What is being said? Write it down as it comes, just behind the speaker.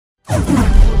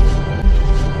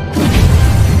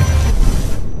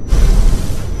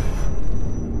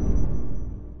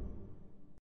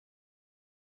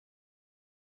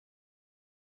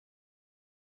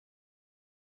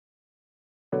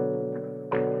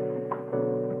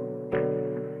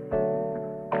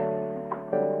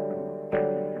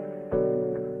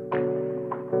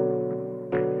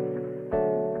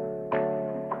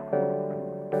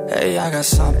Hey, I got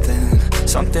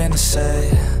something to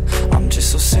say. I'm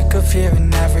just so sick of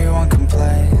hearing everyone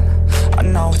complain. I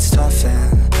know it's tough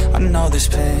and I know there's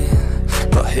pain,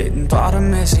 but hitting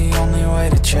bottom is the only way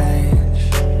to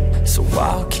change. So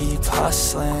I'll keep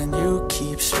hustling, you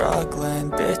keep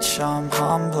struggling. Bitch, I'm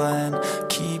humbling,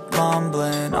 keep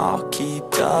mumbling. I'll keep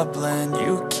doubling,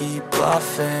 you keep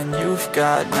bluffing. You've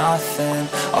got nothing,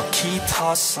 I'll keep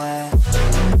hustling.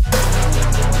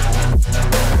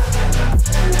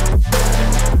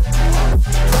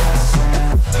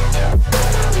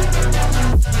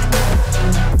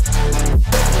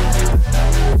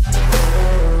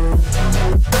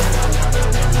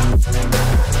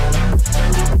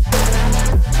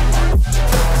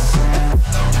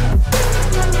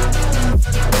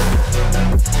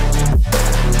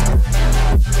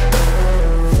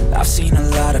 I've seen a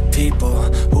lot of people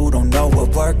who don't know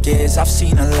what work is. I've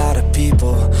seen a lot of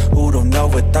people who don't know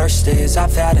what thirst is.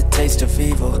 I've had a taste of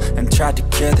evil and tried to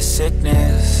cure the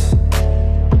sickness,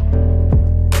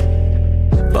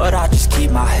 but I just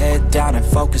keep my head down and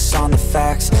focus on the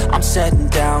facts. I'm setting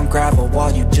down gravel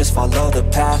while you just follow the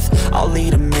path. I'll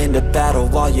lead them into battle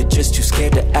while you're just too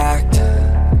scared to act.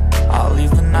 I'll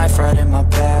leave the knife right in my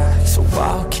back. So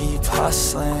I'll keep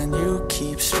hustling, you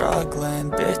keep struggling.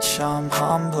 Bitch, I'm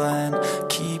humbling,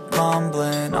 keep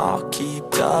mumbling. I'll keep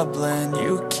doubling,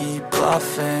 you keep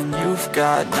bluffing. You've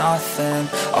got nothing,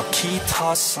 I'll keep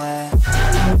hustling.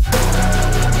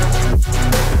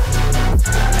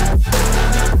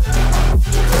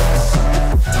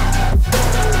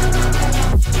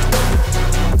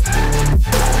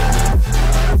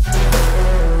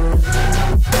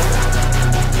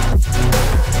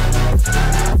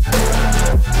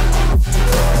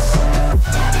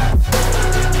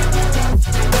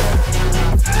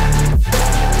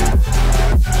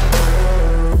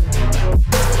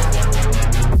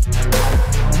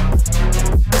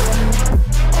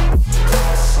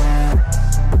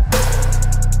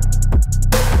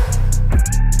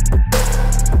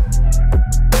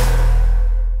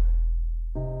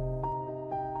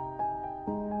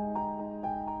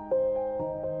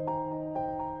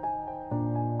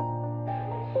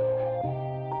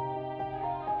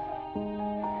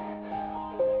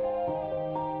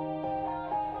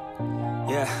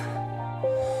 Yeah,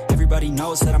 everybody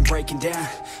knows that I'm breaking down.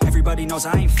 Everybody knows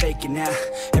I ain't faking now.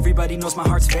 Everybody knows my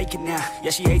heart's vacant now.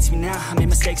 Yeah, she hates me now, I made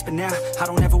mistakes but now I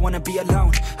don't ever wanna be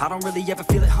alone. I don't really ever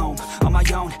feel at home. On my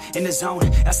own, in the zone,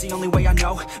 that's the only way I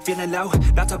know. Feeling low,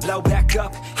 about to blow back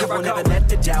up. I won't ever let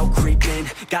the doubt creep in.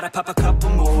 Gotta pop a couple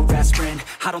more aspirin.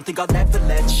 I don't think I'll ever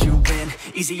let you in.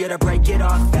 Easier to break it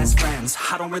off best friends.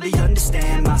 I don't really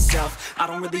understand myself. I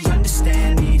don't really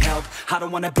understand, need help. I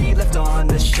don't wanna be left on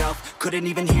the shelf. Couldn't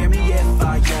even hear me if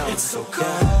I yelled. It's so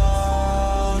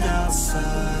cold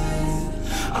outside,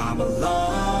 I'm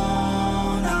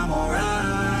alone, I'm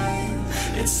alright.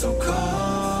 It's so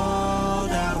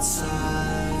cold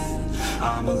outside,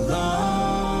 I'm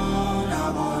alone,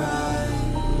 I'm alright.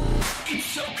 It's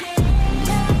so cold.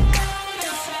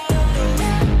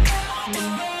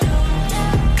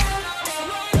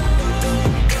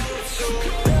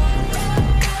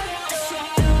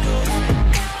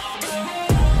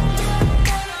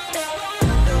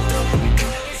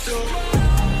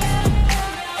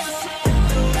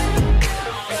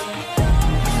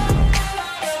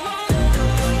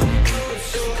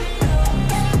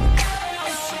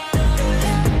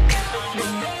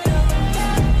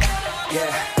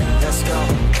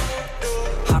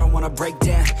 Break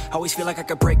down, always feel like I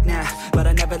could break now, but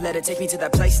I never let it take me to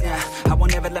that place now. I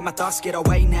won't ever let my thoughts get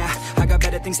away now. I got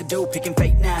better things to do, picking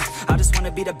fate now. I just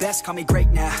wanna be the best, call me great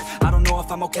now. I don't know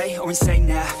if I'm okay or insane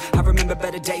now. I remember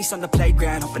better days on the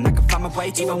playground, hoping I can find my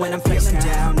way. Even when I'm feeling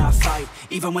down, I fight.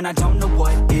 Even when I don't know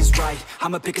what is right,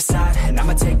 I'ma pick a side and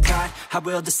I'ma take pride. I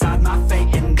will decide my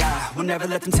fate and I will never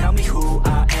let them tell me who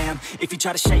I am. If you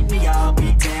try to shape me, I'll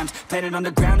be damned. Planet on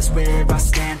the ground is where I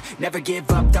stand. Never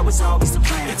give up, that was always the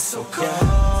plan. It's so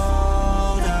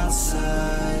cold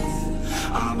outside,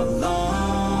 I'm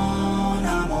alone,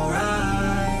 I'm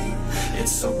alright.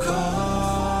 It's so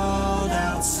cold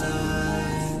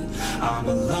outside, I'm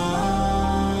alone.